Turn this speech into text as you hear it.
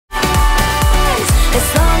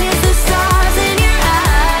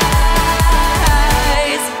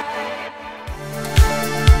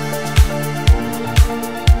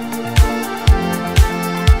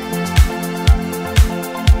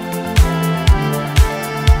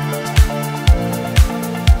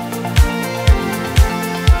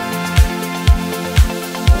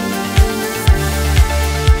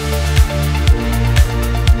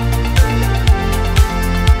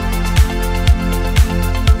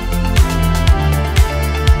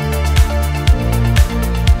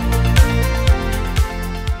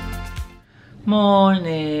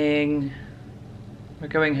Morning. We're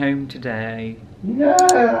going home today.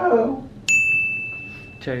 No!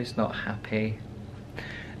 Joe's not happy.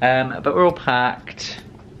 But we're all packed.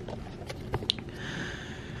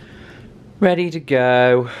 Ready to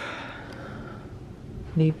go.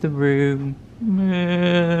 Leave the room.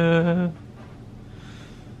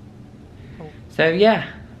 So yeah,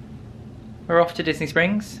 we're off to Disney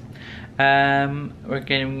Springs. We're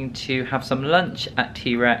going to have some lunch at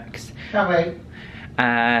T-Rex. Shall we?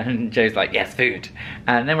 And Joe's like, yes, food.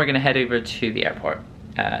 And then we're going to head over to the airport.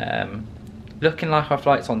 Looking like our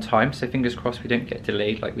flight's on time, so fingers crossed we don't get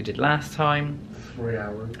delayed like we did last time. 3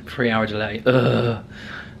 hours. 3 hour delay. Ugh.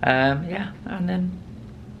 Yeah, and then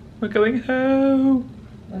we're going home.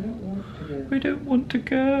 I don't want to go. We don't want to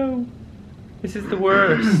go. This is the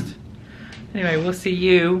worst. Anyway, we'll see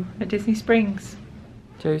you at Disney Springs.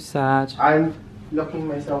 Joe's sad. I'm locking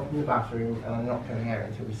myself in the bathroom and I'm not coming out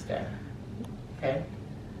until we stay. Okay?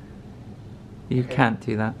 You Okay. can't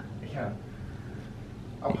do that. I can.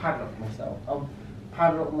 I'll padlock myself. I'll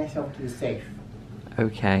padlock myself to the safe.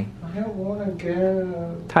 Okay. I don't want to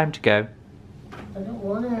go. Time to go. I don't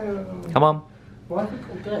want to. Come on. Why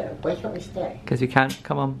can't we go? Why can't we stay? Because we can't.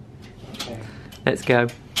 Come on. Okay. Let's go.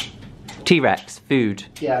 T-Rex, food.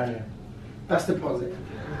 Yeah, I know. That's the positive.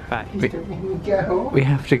 Right. Please don't make me go. We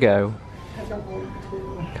have to go. I don't want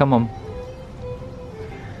to. Come on.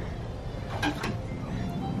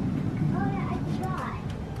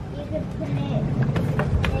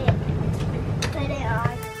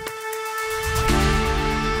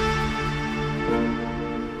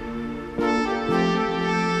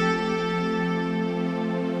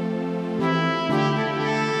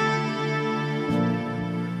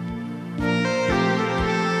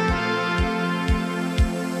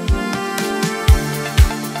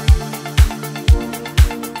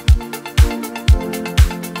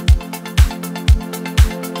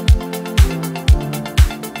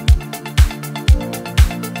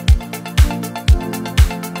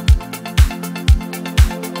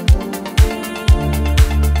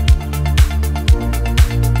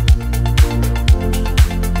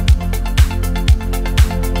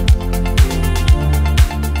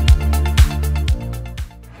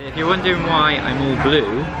 If you're wondering why I'm all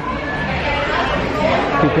blue,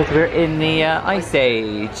 because we're in the Ice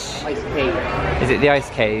Age. Ice cave. Is it the Ice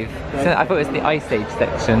Cave? So I thought it was the Ice Age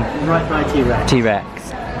section. Right by T-Rex. T-Rex.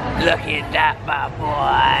 Look at that, my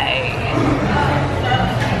boy.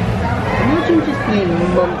 Imagine just being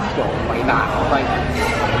non-stop like that. Like,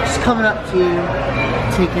 just coming up to you,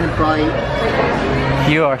 taking a bite.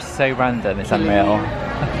 You are so random, it's unreal. Look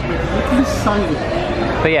at the size of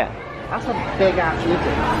it. But yeah, That's a big ass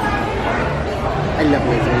lizard. I love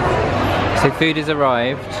lizards. so food has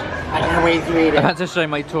arrived. I can't wait to eat I've it. had to shine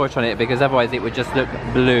my torch on it because otherwise it would just look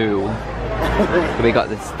blue. We got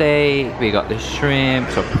the steak, we got the shrimp,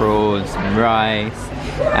 or prawns, some rice,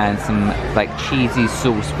 and some like cheesy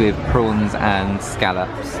sauce with prawns and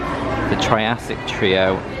scallops. The Triassic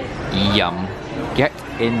trio. Yum. Get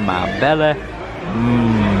in my belly.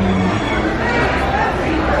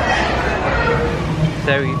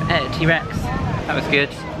 So we've ate T-Rex. That was good.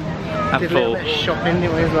 I'm Did a little full. bit of shopping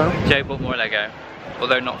anyway as well. Joe bought more Lego.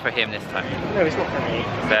 Although not for him this time. No, it's not for me.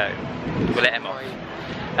 So we'll let him off.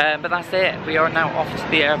 But that's it. We are now off to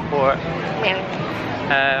the airport.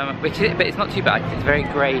 But it's not too bad because it's very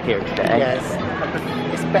grey here today. Yes.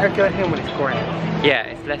 It's better going home when it's grey. Yeah,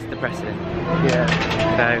 it's less depressing. Yeah.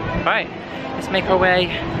 So, right, let's make our way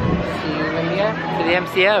See you in the air. to the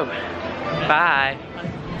MCO. Bye.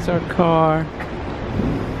 It's our car,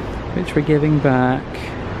 which we're giving back.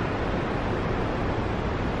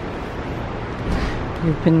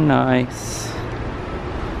 You've been nice.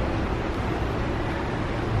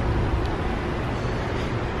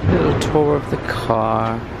 Little tour of the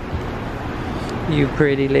car. You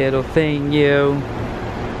pretty little thing, you.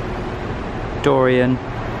 Dorian.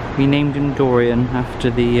 We named him Dorian after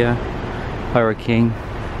the hurricane.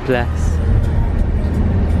 Bless.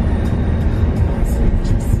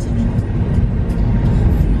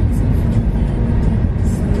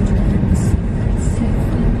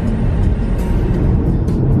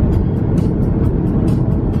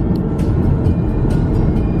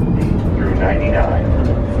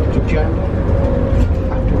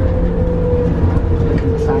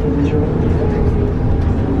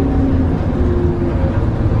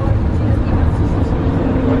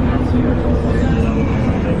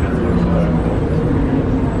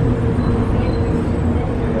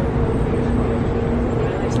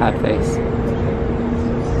 Sad face.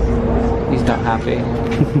 He's not happy.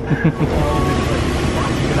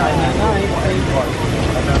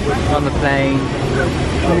 on the plane.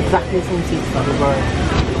 We're in exactly the same seats that we were.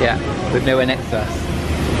 Yeah, with nowhere next to us.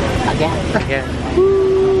 Again. Yeah.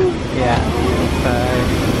 Yeah. So,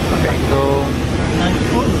 pretty cool.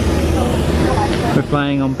 We're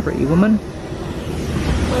flying on Pretty Woman.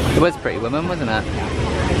 It was Pretty Woman, wasn't it?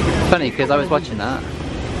 Funny, because I was watching that.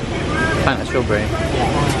 Planet Strawberry.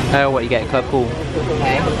 Oh, what you get at Club Pool.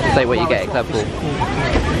 Say what you get at Club Pool.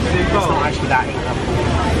 It's not actually that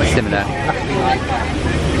Similar.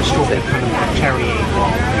 the strawberry kind of cherry.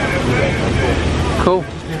 Cool.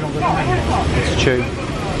 It's true.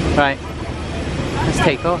 Right. Let's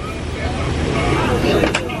take off.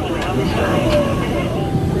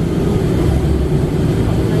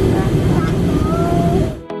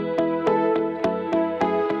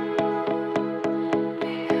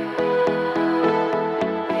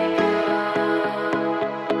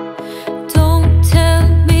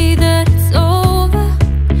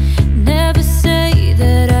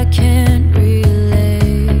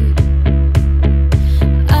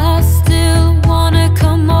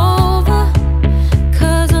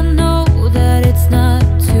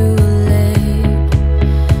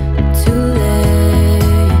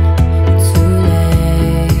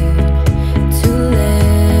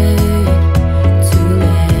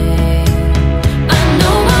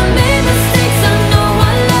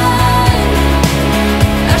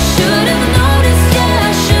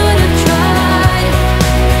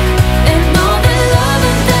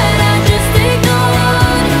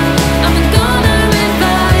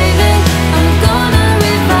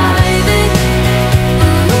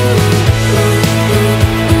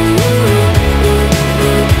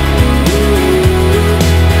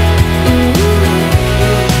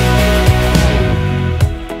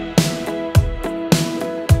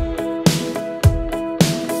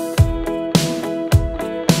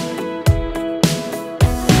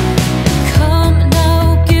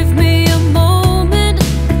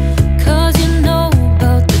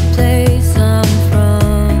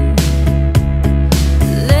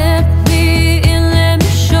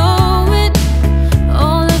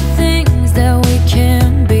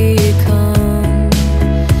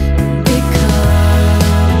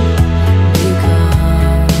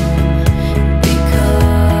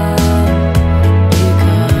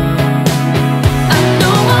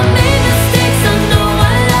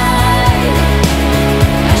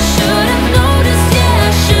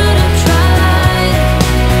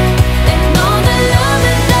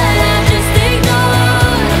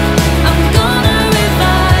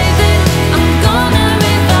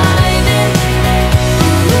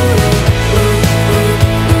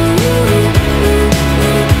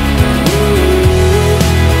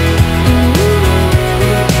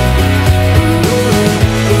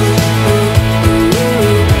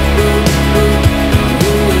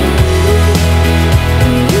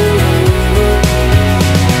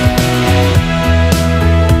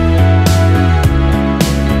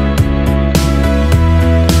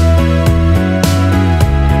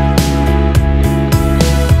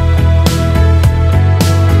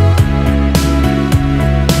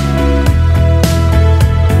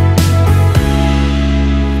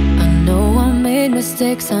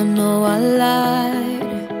 I know I lied.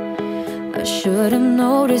 I should have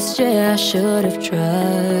noticed, yeah, I should have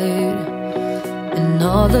tried. And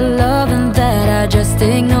all the loving that I just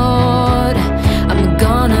ignored.